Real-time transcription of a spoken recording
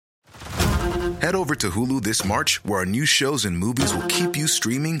Head over to Hulu this March, where our new shows and movies will keep you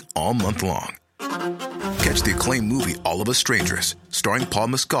streaming all month long. Catch the acclaimed movie All of Us Strangers, starring Paul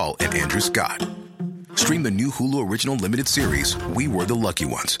Mescal and Andrew Scott. Stream the new Hulu original limited series We Were the Lucky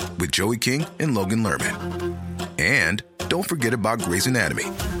Ones with Joey King and Logan Lerman. And don't forget about Grey's Anatomy.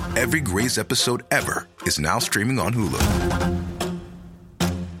 Every Grey's episode ever is now streaming on Hulu.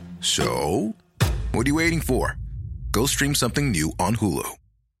 So, what are you waiting for? Go stream something new on Hulu.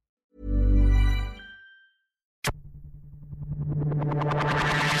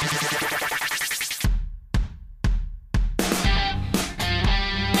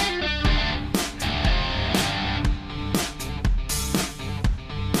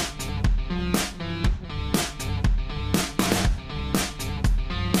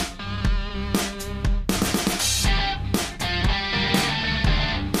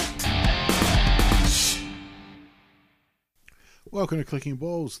 Welcome to Clicking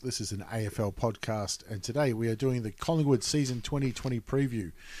Balls. This is an AFL podcast, and today we are doing the Collingwood season 2020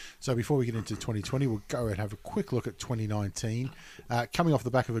 preview. So before we get into 2020, we'll go and have a quick look at 2019. Coming off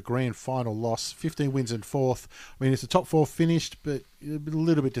the back of a grand final loss, 15 wins and fourth. I mean, it's a top four finished, but a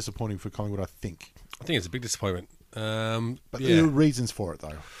little bit disappointing for Collingwood, I think. I think it's a big disappointment. But there were reasons for it,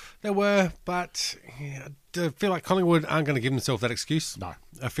 though. There were, but I feel like Collingwood aren't going to give themselves that excuse. No.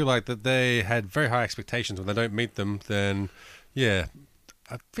 I feel like that they had very high expectations. When they don't meet them, then... yeah,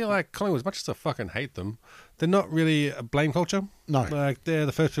 I feel like Collingwood, as much as I fucking hate them, they're not really a blame culture. No. Like, they're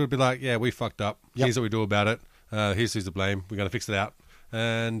the first people to be like, yeah, we fucked up. Yep. Here's what we do about it. Here's who's to blame. We're going to fix it out.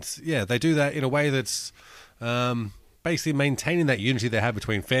 And, yeah, they do that in a way that's basically maintaining that unity they have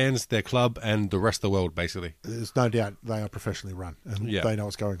between fans, their club, and the rest of the world, basically. There's no doubt they are professionionally run, and they know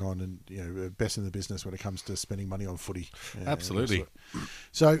what's going on, and best in the business when it comes to spending money on footy. Absolutely.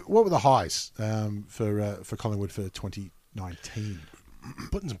 So, what were the highs for Collingwood for 2019?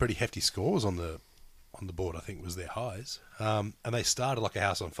 Putting some pretty hefty scores on the board, I think, was their highs. And they started like a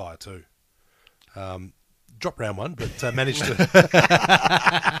house on fire too. Dropped round one, but managed to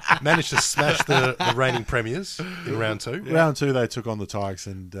smash the reigning premiers in round two. Round two, they took on the Tigers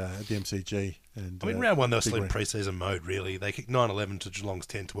and the MCG. And I mean, round one they were still in pre-season mode. Really, they kicked 9-11 to Geelong's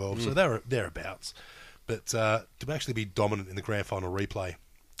 10-12, so they were thereabouts. But to actually be dominant in the grand final replay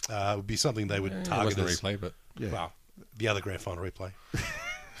would be something they would target It as wasn't a replay, but well, the other grand final replay.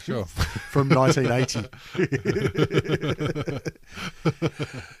 sure. From 1980.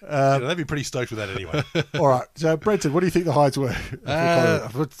 They'd be pretty stoked with that anyway. All right. So, Brenton, what do you think the highs were?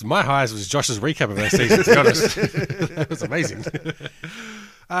 My highs was Josh's recap of that season, to be honest. That was amazing.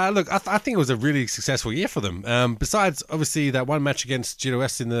 Look, I think it was a really successful year for them. Besides, obviously, that one match against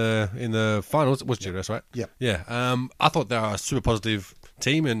GWS in the finals. It was GWS, right? Yeah. Yeah. I thought they were a super positive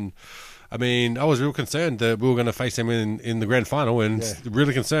team, and I mean, I was real concerned that we were going to face them in the grand final, and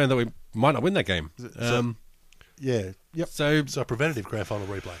really concerned that we might not win that game. Yep. So a preventative grand final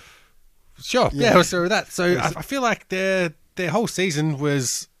replay. Sure. Yeah, I was sure with that. So I feel like their whole season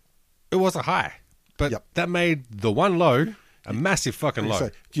was a high, but that made the one low a massive fucking low. So,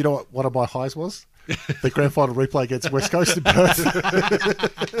 do you know what one of my highs was? The grand final replay against West Coast in Perth,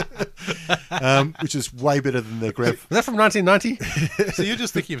 which is way better than the grand. Was that from 1990? So you're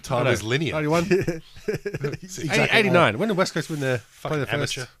just thinking of time as linear. 91? Exactly. 89. When did West Coast win their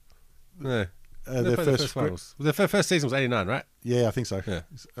amateur? No. Their first finals. Their first season was 89, right? Yeah, I think so. Yeah.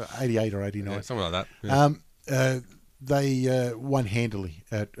 88 or 89. Yeah, something like that. Yeah. They won handily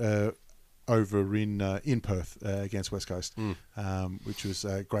at over in Perth against West Coast, which was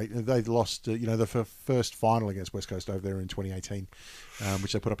great. They lost, the first final against West Coast over there in 2018,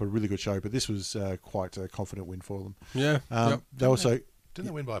 which they put up a really good show. But this was quite a confident win for them. Yeah. They also didn't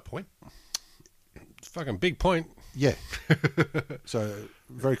they win by a point? It's a fucking big point. Yeah. So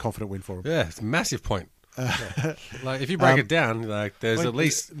very confident win for them. Yeah, it's a massive point. Like if you break it down, like there's at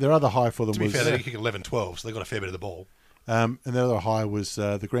least their other high for them to be was fair, they kick 11-12, so they got a fair bit of the ball. And the other high was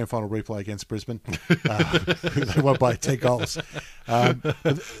the grand final replay against Brisbane. They won by 10 goals.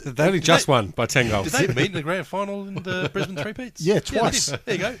 They only just won by 10 goals. Did they meet in the grand final in the Brisbane three-peats? Yeah, twice. Yeah,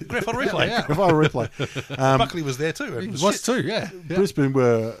 there you go. Grand final replay. Grand final replay. Buckley was there too. He was too, yeah. Brisbane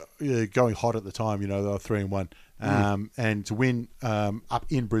were going hot at the time. They were 3-1. And to win up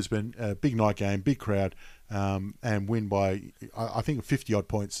in Brisbane, a big night game, big crowd, and win by, I think, 50-odd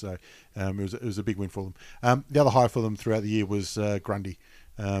points. So it was a big win for them. The other high for them throughout the year was Grundy,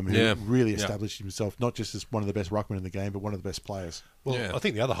 who really established himself not just as one of the best ruckmen in the game, but one of the best players. Well, I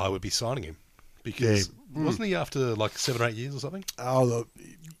think the other high would be signing him. Because wasn't he after like 7 or 8 years or something? Oh, look,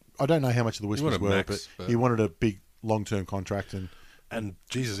 I don't know how much of the whispers were, but he wanted a big long-term contract, and And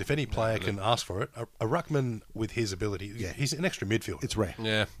Jesus, if any player can ask for it, a ruckman with his ability, he's an extra midfielder. It's rare.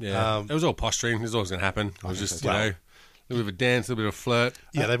 Yeah. It was all posturing. It was always going to happen. It was just, a little bit of a dance, a little bit of flirt.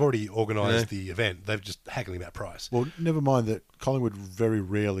 Yeah, they've already organised the event. They've just haggling about price. Well, never mind that Collingwood very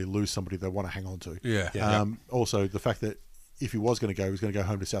rarely lose somebody they want to hang on to. Yeah. Also, the fact that if he was going to go, he was going to go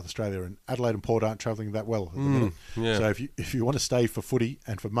home to South Australia, and Adelaide and Port aren't travelling that well at the minute. Yeah. So if you want to stay for footy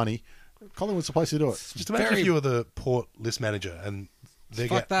and for money, Collingwood's the place to do it. Just imagine if you were the Port list manager and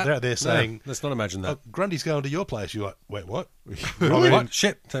they're out there saying, let's not imagine that. Grundy's going to your place. You're like, wait, what? Really? What?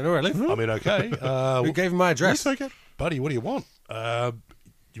 Shit. Don't know where I live. I mean, okay. Who gave him my address? Buddy, what do you want?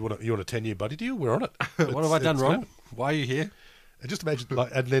 You want a 10-year buddy deal? We're on it. What have I done wrong? Why are you here? And just imagine,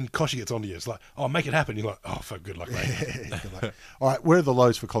 and then Koshy gets onto you. It's like, oh, make it happen. You're like, oh, for good luck, mate. All right, where are the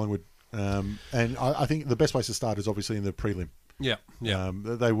lows for Collingwood? And I think the best place to start is obviously in the prelim. Yeah.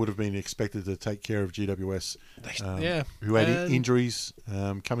 They would have been expected to take care of GWS, who had injuries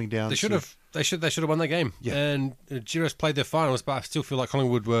coming down. They should have won that game. Yeah. And GWS played their finals, but I still feel like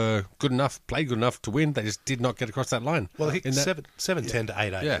Collingwood were played good enough to win. They just did not get across that line. Well, they hit 7-10 to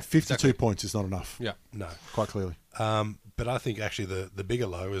 8-8. Yeah, 52 points is not enough. Yeah. No. Quite clearly. But I think actually the bigger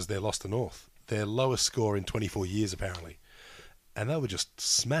low is their loss to North. Their lowest score in 24 years, apparently. And they were just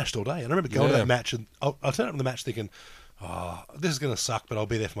smashed all day. And I remember going to that match, and I'll turn up in the match thinking, oh, this is going to suck, but I'll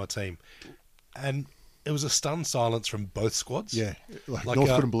be there for my team. And it was a stunned silence from both squads. Yeah, like North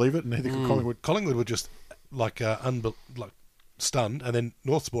couldn't believe it, and neither could Collingwood. Collingwood were just stunned, and then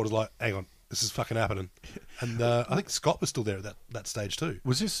North supporters like, hang on, this is fucking happening. And I think Scott was still there at that stage too.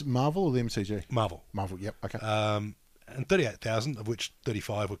 Was this Marvel or the MCG? Marvel, yep, okay. And 38,000, of which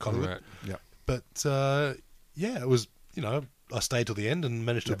 35 were Collingwood. Right. Yep. But it was, I stayed till the end and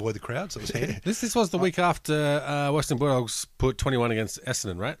managed to avoid the crowd, so it was handy. This was the week after Western Bulldogs put 21 against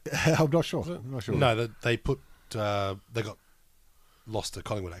Essendon, right? I'm not sure. No, they got lost to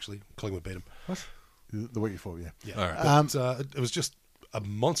Collingwood, actually. Collingwood beat them. What? The week before, yeah. All right. But, it was just a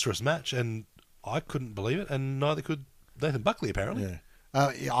monstrous match, and I couldn't believe it, and neither could Nathan Buckley, apparently. Yeah.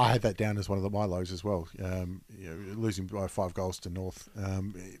 I had that down as one of my lows as well. Losing by 5 goals to North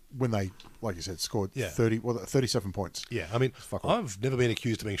when they, like you said, scored 37 points. Yeah, I mean, I've never been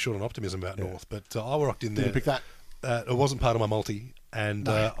accused of being short on optimism about North, but I rocked in there. Didn't pick that. It wasn't part of my multi, and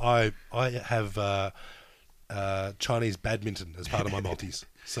I have Chinese badminton as part of my multis.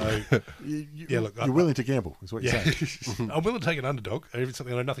 So you're willing to gamble, is what you're saying. I'm willing to take an underdog, even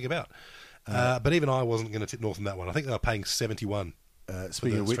something I know nothing about. But even I wasn't going to tip North in that one. I think they were paying 71.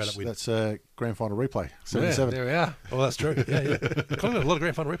 Speaking of which, that's a grand final replay. 77. There we are. Oh, that's true. Yeah. Collingwood had a lot of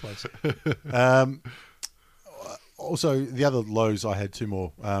grand final replays. Also, the other lows, I had 2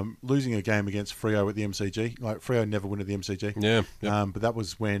 more. Losing a game against Freo at the MCG. Like, Freo never win at the MCG. Yeah. But that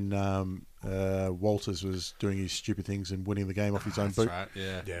was when Walters was doing his stupid things and winning the game off his own boot. Right.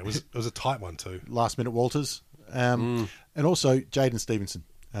 Yeah. Yeah, it was a tight one too. Last minute Walters. And also Jaden Stevenson,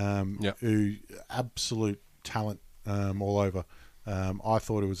 who absolute talent all over. I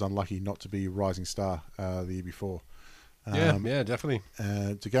thought it was unlucky not to be rising star the year before. Yeah, definitely.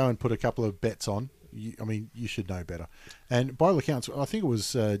 To go and put a couple of bets on, you should know better. And by all accounts, I think it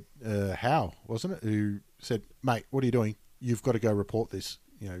was Howe, wasn't it, who said, "Mate, what are you doing? You've got to go report this."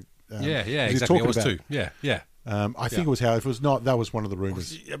 Exactly. It was too. Yeah. I think it was Howe. If it was not, that was one of the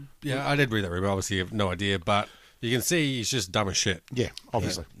rumours. Yeah, I did read that rumour. Obviously, you have no idea, but you can see he's just dumb as shit. Yeah,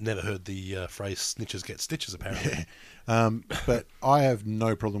 obviously. Never heard the phrase "snitches get stitches." Apparently. But I have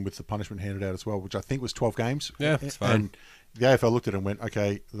no problem with the punishment handed out as well, which I think was 12 games. Yeah, it's fine. And the AFL looked at it and went,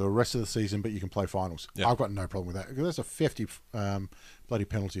 okay, the rest of the season, but you can play finals. Yeah. I've got no problem with that. Because that's a 50 bloody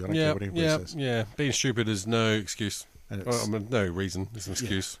penalty. I don't care what anybody says. Yeah, being stupid is no excuse. And no reason. It's an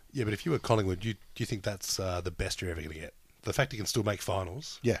excuse. Yeah, but if you were Collingwood, do you think that's the best you're ever going to get? The fact you can still make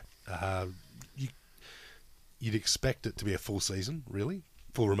finals. Yeah. You'd expect it to be a full season, really?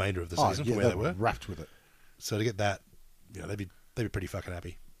 Full remainder of the season from where they were. Wrapped with it. So to get that, they'd be pretty fucking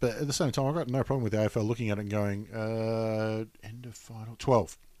happy. But at the same time, I've got no problem with the AFL looking at it and going, end of final,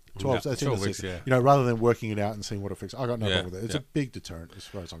 12. 12, that's 12 weeks, yeah. Rather than working it out and seeing what it fixes. I've got no problem with it. It's a big deterrent as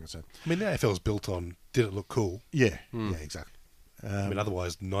far as I'm concerned. I mean, the AFL's built on, did it look cool? Yeah, exactly.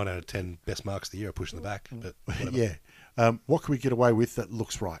 Otherwise, 9 out of 10 best marks of the year are pushing the back. But yeah. What can we get away with that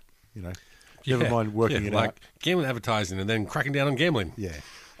looks right? Never mind working it out. Gambling advertising and then cracking down on gambling. Yeah.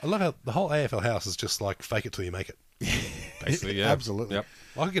 I love how the whole AFL house is just like fake it till you make it. Basically, yeah. Absolutely. Yep.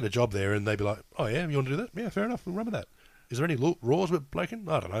 I could get a job there and they'd be like, oh yeah, you want to do that? Yeah, fair enough, we'll run with that. Is there any laws we're breaking?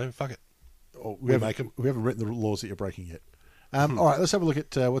 I don't know, fuck it. We haven't written the laws that you're breaking yet. All right, let's have a look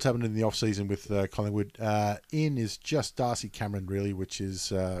at what's happened in the off-season with Collingwood. In is just Darcy Cameron, really, which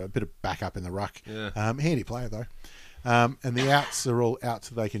is a bit of backup in the ruck. Yeah. Handy player, though. And the outs are all outs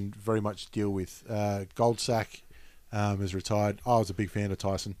that they can very much deal with. Goldsack is retired. I was a big fan of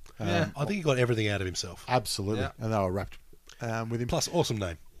Tyson. I think he got everything out of himself. Absolutely. Yeah. And they were wrapped with him. Plus, awesome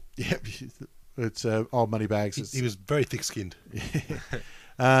name. Yeah, it's old money bags. He was very thick-skinned.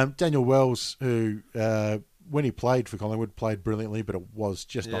 Daniel Wells, who when he played for Collingwood, played brilliantly, but it was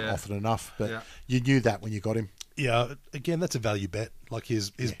just not often enough. But you knew that when you got him. Yeah, again, that's a value bet. Like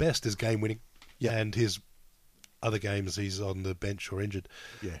his best is game winning, and his other games he's on the bench or injured.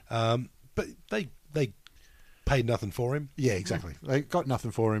 Yeah, but they paid nothing for him. Yeah, exactly. They got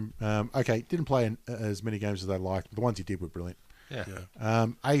nothing for him. Okay, didn't play in as many games as they liked. But the ones he did were brilliant. Yeah.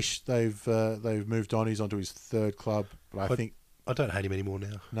 Aish, they've moved on. He's on to his third club, but I think I don't hate him anymore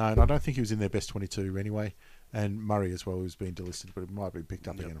now. No, and I don't think he was in their best 22 anyway. And Murray as well, who's been delisted, but it might be picked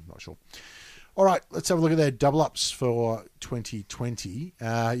up again. I'm not sure. All right, let's have a look at their double-ups for 2020.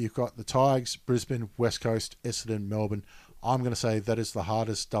 You've got the Tigers, Brisbane, West Coast, Essendon, Melbourne. I'm going to say that is the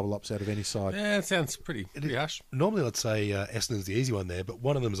hardest double-ups out of any side. Yeah, it sounds pretty harsh. Normally, I'd say Essendon's the easy one there, but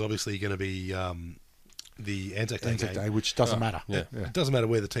one of them is obviously going to be the Anzac Day game. Which doesn't matter. Yeah. It doesn't matter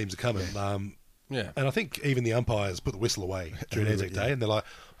where the teams are coming. Yeah. And I think even the umpires put the whistle away during Anzac Day, and they're like,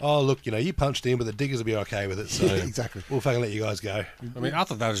 "Oh, look, you punched in, but the Diggers will be okay with it, so exactly. We'll fucking let you guys go." I mean, I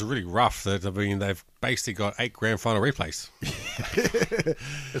thought that was really rough. They've basically got 8 grand final replays.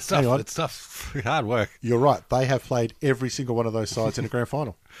 It's tough. It's tough. Hard work. You're right. They have played every single one of those sides in a grand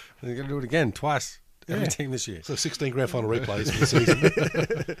final. They're going to do it again, twice. Every team this year. So 16 grand final replays for the season.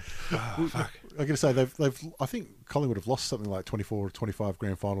 Fuck. I'm going to say they've. I think Collingwood have lost something like 24 or 25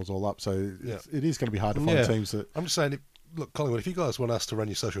 grand finals all up. So it is going to be hard to find teams that. I'm just saying, look, Collingwood, if you guys want us to run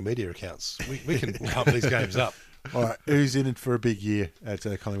your social media accounts, we can pump these games up. All right, who's in it for a big year at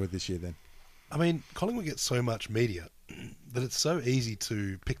Collingwood this year then? I mean, Collingwood gets so much media that it's so easy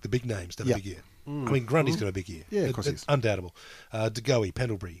to pick the big names to have a big year. I mean, Grundy's got a big year. Yeah, of course it's undoubtable. De Goey,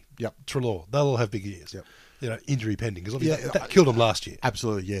 Pendlebury, Treloar, they'll all have big years. Yep. Injury pending, because that killed them last year.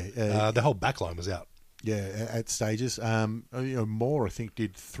 Absolutely, yeah. The whole backline was out. Yeah, at stages. Moore, I think,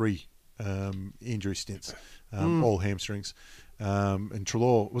 did 3 injury stints, all hamstrings. And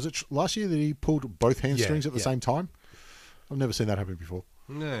Treloar, was it last year that he pulled both hamstrings at the same time? I've never seen that happen before.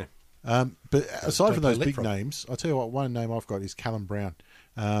 No. But aside from those big names, I'll tell you what, one name I've got is Callum Brown.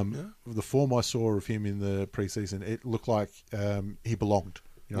 The form I saw of him in the preseason, it looked like he belonged.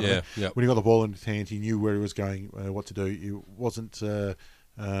 You know what I mean? When he got the ball in his hand, he knew where he was going, what to do. He wasn't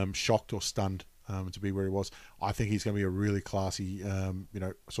shocked or stunned to be where he was. I think he's going to be a really classy,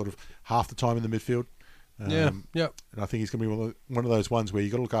 sort of half the time in the midfield. And I think he's going to be one of those ones where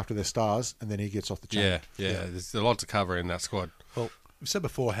you got to look after their stars, and then he gets off the chain. Yeah. There's a lot to cover in that squad. Well, we've said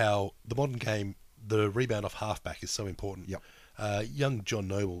before how the modern game, the rebound off halfback is so important. Yep. Young John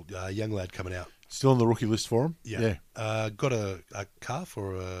Noble, young lad coming out. Still on the rookie list for him? Yeah. Got a calf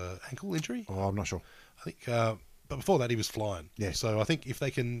or a ankle injury? Oh, I'm not sure. I think, but before that he was flying. Yeah. So I think if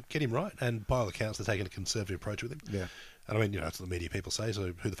they can get him right, and by all accounts they're taking a conservative approach with him. Yeah. And I mean, that's what the media people say,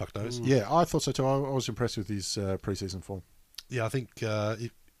 so who the fuck knows? Yeah, I thought so too. I was impressed with his preseason form. Yeah, I think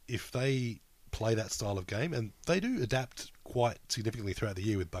if they play that style of game, and they do adapt quite significantly throughout the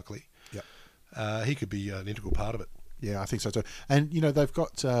year with Buckley, he could be an integral part of it. Yeah, I think so too. And, they've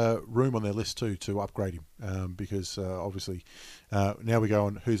got room on their list too to upgrade him because obviously now we go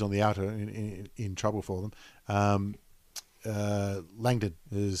on who's on the outer in trouble for them. Langdon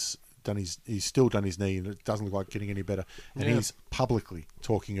has he's still done his knee and it doesn't look like getting any better. And he's publicly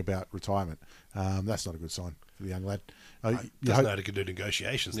talking about retirement. That's not a good sign for the young lad. Doesn't know how to do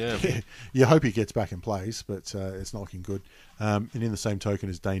negotiations. You hope he gets back and plays, but it's not looking good. And in the same token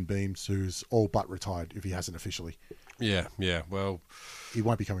as Dane Beams, who's all but retired if he hasn't officially. Yeah. Well, he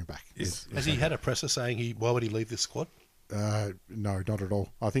won't be coming back. Has he had a presser saying why would he leave this squad? No, not at all.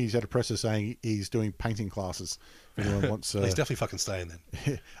 I think he's had a presser saying he's doing painting classes. If anyone wants, he's definitely fucking staying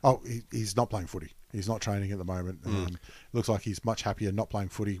then. He's not playing footy. He's not training at the moment. Looks like he's much happier not playing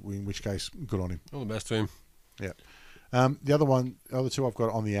footy. In which case, good on him. All the best to him. Yeah. The other two I've got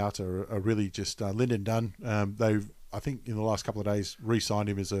on the outer are really just Lyndon Dunn. They've, I think, in the last couple of days, re-signed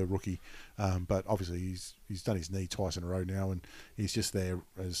him as a rookie, but obviously he's done his knee twice in a row now, and he's just there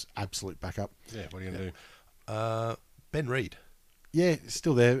as absolute backup. Yeah, what are you going to do? Ben Reid. Yeah,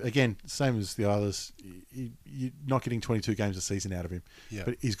 still there. Again, same as the others. You're not getting 22 games a season out of him. Yeah.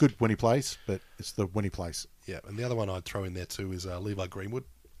 But he's good when he plays, but it's the when he plays. Yeah, and the other one I'd throw in there too is Levi Greenwood.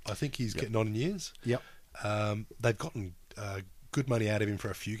 I think he's getting on in years. Yep. They've gotten good money out of him for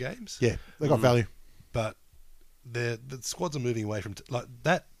a few games. Yeah, they got value. But the squads are moving away from... like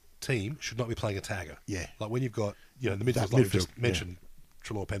that team should not be playing a tagger. Yeah. Like when you've got, the midfield, like we just mentioned,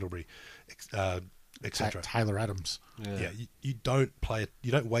 Treloar, Pendlebury, etc. Taylor Adams. Yeah, you don't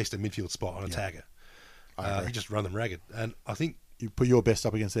waste a midfield spot on a tagger. You just run them ragged, and I think you put your best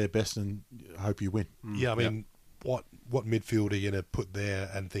up against their best and hope you win. Yeah, I mean, what midfield are you going to put there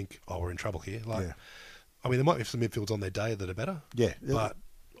and think, oh, we're in trouble here? Like, I mean, there might be some midfields on their day that are better. Yeah, but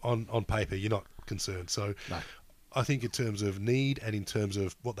on paper, you're not concerned. So, I think in terms of need and in terms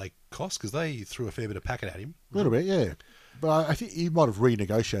of what they cost, because they threw a fair bit of packet at him. A little bit, yeah. But I think he might have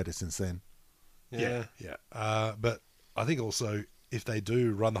renegotiated since then. Yeah. But I think also, if they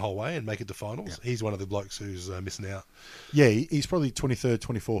do run the whole way and make it to finals, he's one of the blokes who's missing out. Yeah, he's probably 23rd,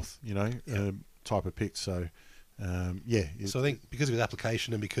 24th, type of pick. So, So I think because of his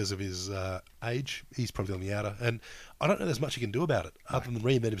application and because of his age, he's probably on the outer. And I don't know there's much he can do about it, other than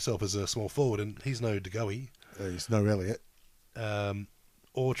reinvent himself as a small forward. And he's no De Goey. He's no Elliott.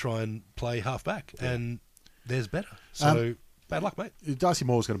 Or try and play half-back. Yeah. And there's better. So... bad luck, mate. Darcy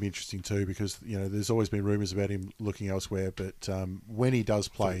Moore's going to be interesting too because there's always been rumours about him looking elsewhere. But when he does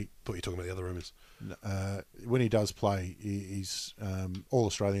play, thought you were talking about the other rumours. When he does play, he's all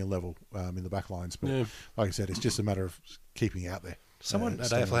Australian level in the back lines. But like I said, it's just a matter of keeping out there. Someone at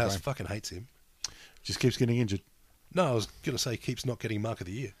AFL House fucking hates him. Just keeps getting injured. No, I was going to say keeps not getting Mark of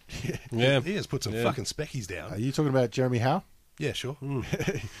the Year. He has put some fucking speckies down. Are you talking about Jeremy Howe? Yeah, sure.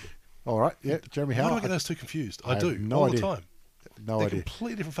 All right, yeah, Jeremy Howe. Why do I get those two confused? I do, no all idea. the time. No They're idea.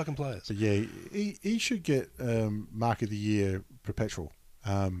 Completely different fucking players. But yeah, he should get Mark of the Year perpetual,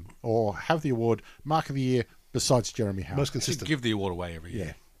 or have the award Mark of the Year besides Jeremy Howe. Most consistent. Give the award away every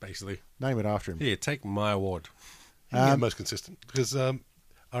year, basically. Name it after him. Here, take my award. Most consistent because I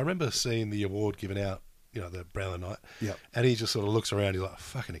remember seeing the award given out, the Brownlow night. Yep. And he just sort of looks around. He's like,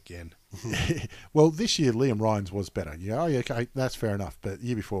 fucking again. Well, this year Liam Ryan's was better. Okay, that's fair enough. But the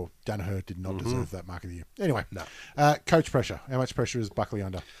year before, Danaher did not deserve that Mark of the Year. Anyway, no. Coach pressure. How much pressure is Buckley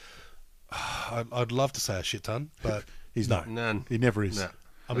under? I'd love to say a shit ton, but he's no. None. He never is. No.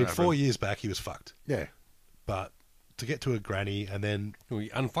 I mean, 4 years back, he was fucked. Yeah. But to get to a granny and then... He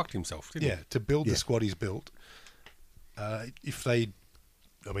unfucked himself, didn't he? to build the squad he's built, if they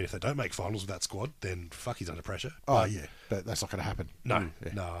don't make finals with that squad, then fuck, he's under pressure. But that's not going to happen. No.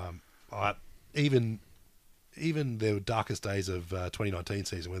 Even the darkest days of 2019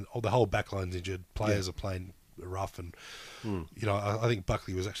 season, when the whole backline's injured, players are playing rough, and I think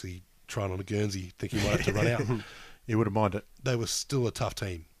Buckley was actually trying on a Guernsey, thinking he might have to run out. He wouldn't mind it. They were still a tough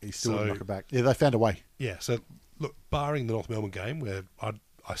team. He still wouldn't knock it back. Yeah, they found a way. Yeah, so look, barring the North Melbourne game, where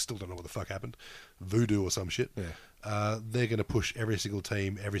I still don't know what the fuck happened, voodoo or some shit. Yeah. They're going to push every single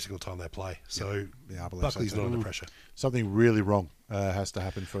team every single time they play. So Buckley's not under pressure. Something really wrong has to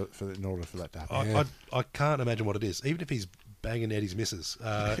happen in order for that to happen. I can't imagine what it is. Even if he's banging Eddie's misses,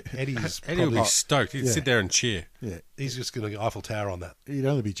 Eddie would be stoked. He'd sit there and cheer. Yeah, he's just going to Eiffel Tower on that. He'd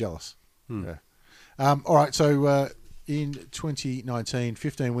only be jealous. Yeah. All right, so in 2019,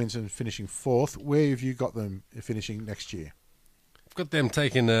 15 wins and finishing fourth. Where have you got them finishing next year? I've got them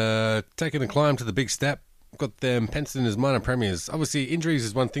taking a climb to the big step. I've got them penciled in as minor premiers. Obviously, injuries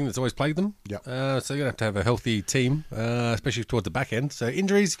is one thing that's always plagued them. Yep. So you're going to have a healthy team, especially towards the back end. So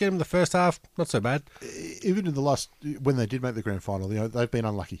injuries, get them in the first half, not so bad. Even in the last, when they did make the grand final, they've been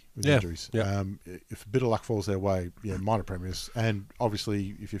unlucky with injuries. Yeah. If a bit of luck falls their way, minor premiers. And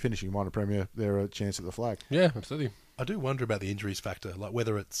obviously, if you're finishing minor premier, they're a chance at the flag. Yeah, absolutely. I do wonder about the injuries factor, like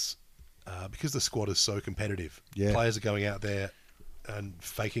whether it's because the squad is so competitive. Yeah. Players are going out there and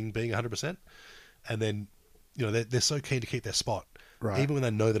faking being 100%, and then they're so keen to keep their spot. Right. Even when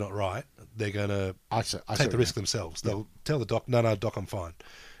they know they're not right, they're going to take the risk themselves. They'll tell the doc, no, doc, I'm fine.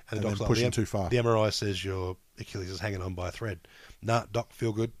 And the doc's like, pushing too far. The MRI says your Achilles is hanging on by a thread. Nah, doc,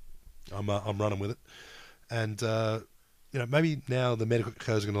 feel good. I'm running with it. And, maybe now the medical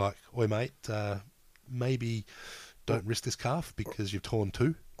codes are going to like, oi, mate, maybe don't risk this calf because you've torn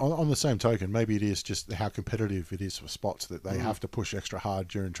two. On the same token, maybe it is just how competitive it is for spots that they have to push extra hard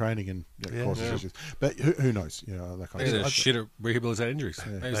during training and cause issues. But who knows? That kind of they're shit at rehabilitating injuries.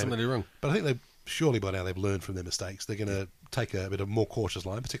 Maybe something to do wrong. But I think surely by now they've learned from their mistakes. They're going to take a bit of more cautious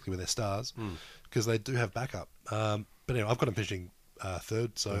line, particularly with their stars, because they do have backup. But anyway, I've got them finishing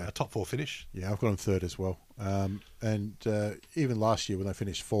third, so a top four finish. Yeah, I've got them third as well. And even last year when they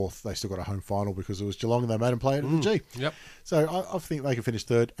finished fourth, they still got a home final because it was Geelong and they made them play it at the G. Yep. So I think they can finish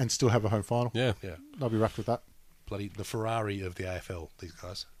third and still have a home final. Yeah. I'll be roughed with that. Bloody the Ferrari of the AFL, these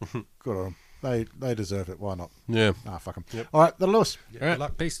guys. Good on them. They deserve it. Why not? Yeah. Fuck them. Yep. All right, that'll do us. All right,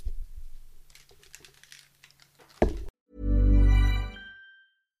 luck. Peace.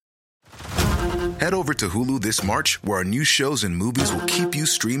 Head over to Hulu this March, where our new shows and movies will keep you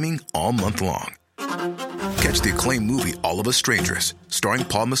streaming all month long. Catch the acclaimed movie All of Us Strangers, starring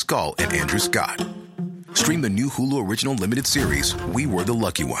Paul Mescal and Andrew Scott. Stream the new Hulu original limited series, We Were the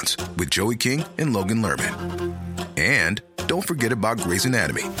Lucky Ones, with Joey King and Logan Lerman. And don't forget about Grey's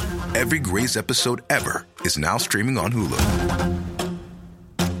Anatomy. Every Grey's episode ever is now streaming on Hulu.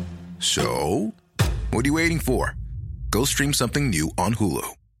 So, what are you waiting for? Go stream something new on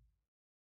Hulu.